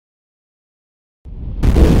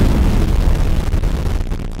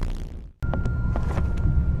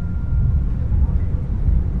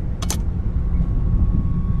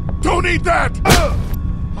don't eat that!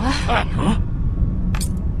 Huh?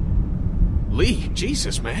 Lee,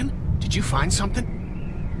 Jesus, man. Did you find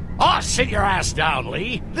something? Oh, sit your ass down,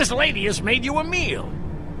 Lee. This lady has made you a meal.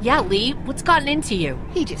 Yeah, Lee, what's gotten into you?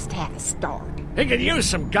 He just had a start. He could use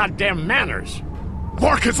some goddamn manners.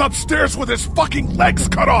 Mark is upstairs with his fucking legs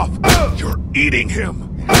cut off! You're eating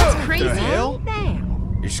him! That's crazy. The hell?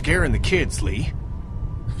 Down. You're scaring the kids, Lee.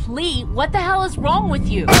 Lee, what the hell is wrong with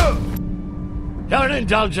you? Don't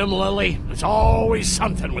indulge him, Lily. There's always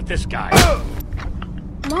something with this guy.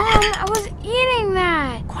 Mom, I was eating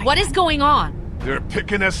that. What is going on? They're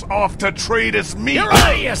picking us off to trade as meat! You're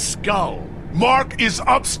out of your skull. Mark is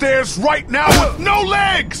upstairs right now with no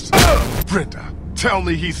legs! Brenda, tell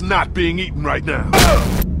me he's not being eaten right now.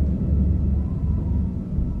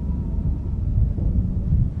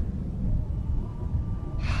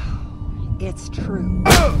 It's true.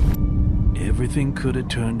 Everything could have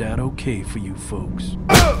turned out okay for you folks.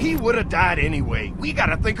 He would have died anyway. We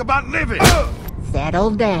gotta think about living. Settle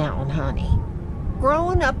down, honey.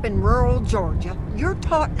 Growing up in rural Georgia, you're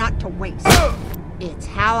taught not to waste. It's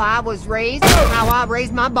how I was raised and how I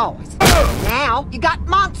raised my boys. Now, you got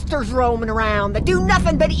monsters roaming around that do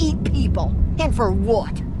nothing but eat people. And for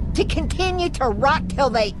what? To continue to rot till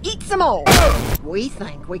they eat some more. We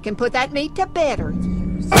think we can put that meat to better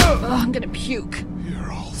use. Oh, I'm gonna puke.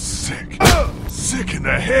 You're all sick. Sick in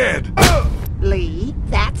the head. Lee,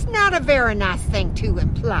 that's not a very nice thing to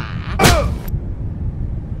imply.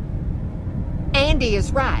 Andy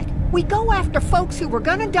is right. We go after folks who were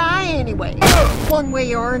gonna die anyway, one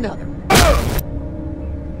way or another.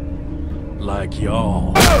 Like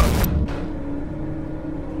y'all.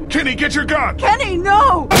 Kenny, get your gun! Kenny,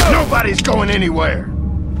 no! Nobody's going anywhere.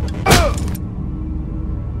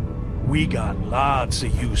 We got lots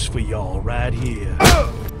of use for y'all right here.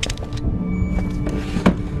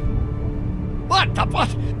 What the what?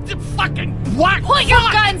 The fucking what? Put your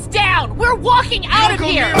guns down! We're walking out of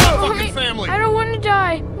here! Fucking family. I don't want to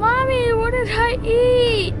die. Mommy, what did I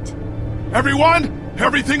eat? Everyone,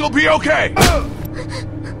 everything will be okay!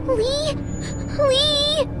 Lee?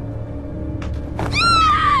 Lee?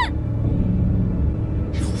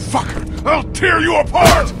 You fucker! I'll tear you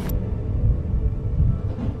apart!